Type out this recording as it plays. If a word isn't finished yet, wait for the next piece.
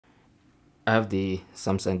I have the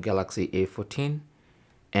Samsung Galaxy A14,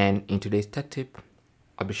 and in today's tech tip,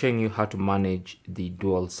 I'll be showing you how to manage the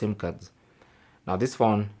dual SIM cards. Now this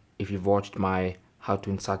phone, if you've watched my how to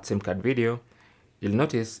insert SIM card video, you'll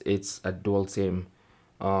notice it's a dual SIM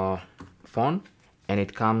phone, and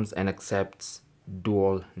it comes and accepts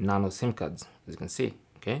dual nano SIM cards, as you can see.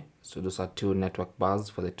 Okay, so those are two network bars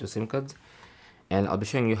for the two SIM cards, and I'll be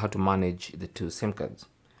showing you how to manage the two SIM cards.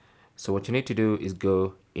 So what you need to do is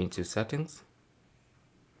go into settings.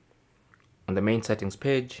 On the main settings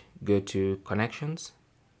page, go to connections,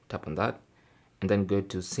 tap on that, and then go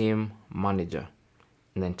to SIM manager,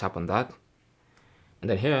 and then tap on that. And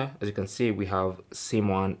then here, as you can see, we have SIM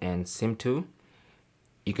 1 and SIM 2.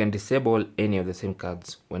 You can disable any of the SIM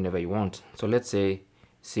cards whenever you want. So let's say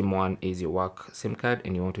SIM 1 is your work SIM card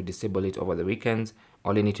and you want to disable it over the weekends.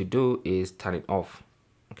 All you need to do is turn it off.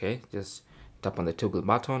 Okay, just tap on the toggle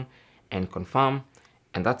button and confirm,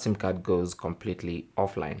 and that SIM card goes completely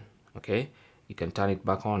offline. Okay, you can turn it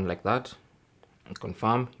back on like that and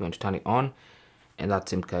confirm you want to turn it on, and that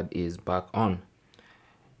SIM card is back on.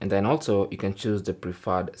 And then also you can choose the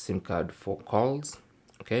preferred SIM card for calls.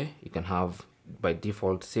 Okay, you can have by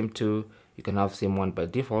default SIM 2, you can have SIM 1 by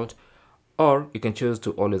default, or you can choose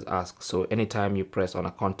to always ask. So anytime you press on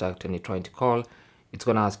a contact and you're trying to call, it's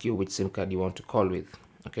going to ask you which SIM card you want to call with.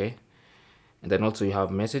 Okay, and then also you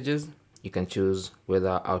have messages. You can choose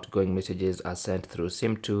whether outgoing messages are sent through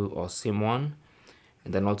SIM 2 or SIM 1.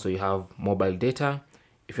 And then also you have mobile data.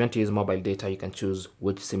 If you want to use mobile data, you can choose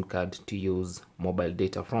which SIM card to use mobile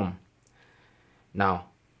data from. Now,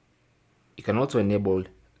 you can also enable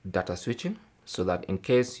data switching, so that in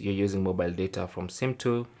case you're using mobile data from SIM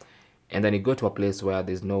 2 and then you go to a place where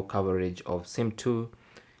there's no coverage of SIM 2,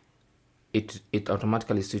 it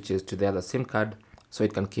automatically switches to the other SIM card, so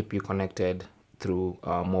it can keep you connected through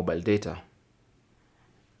mobile data.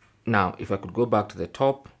 Now, if I could go back to the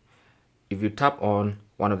top, if you tap on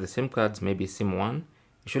one of the SIM cards, maybe SIM 1,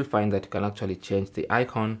 you should find that you can actually change the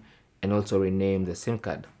icon and also rename the SIM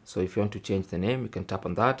card. So if you want to change the name, you can tap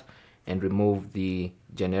on that and remove the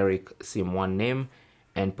generic SIM 1 name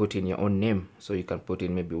and put in your own name. So you can put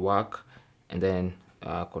in maybe work and then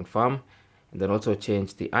confirm, and then also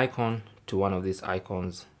change the icon to one of these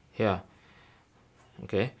icons here.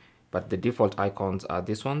 Okay, but the default icons are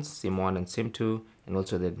these ones, SIM 1 and SIM 2, and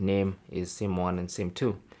also the name is SIM 1 and SIM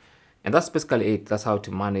 2. And that's basically it. That's how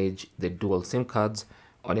to manage the dual SIM cards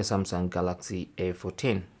on your Samsung Galaxy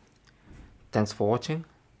A14. Thanks for watching.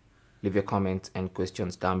 Leave your comments and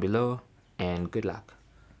questions down below, and good luck.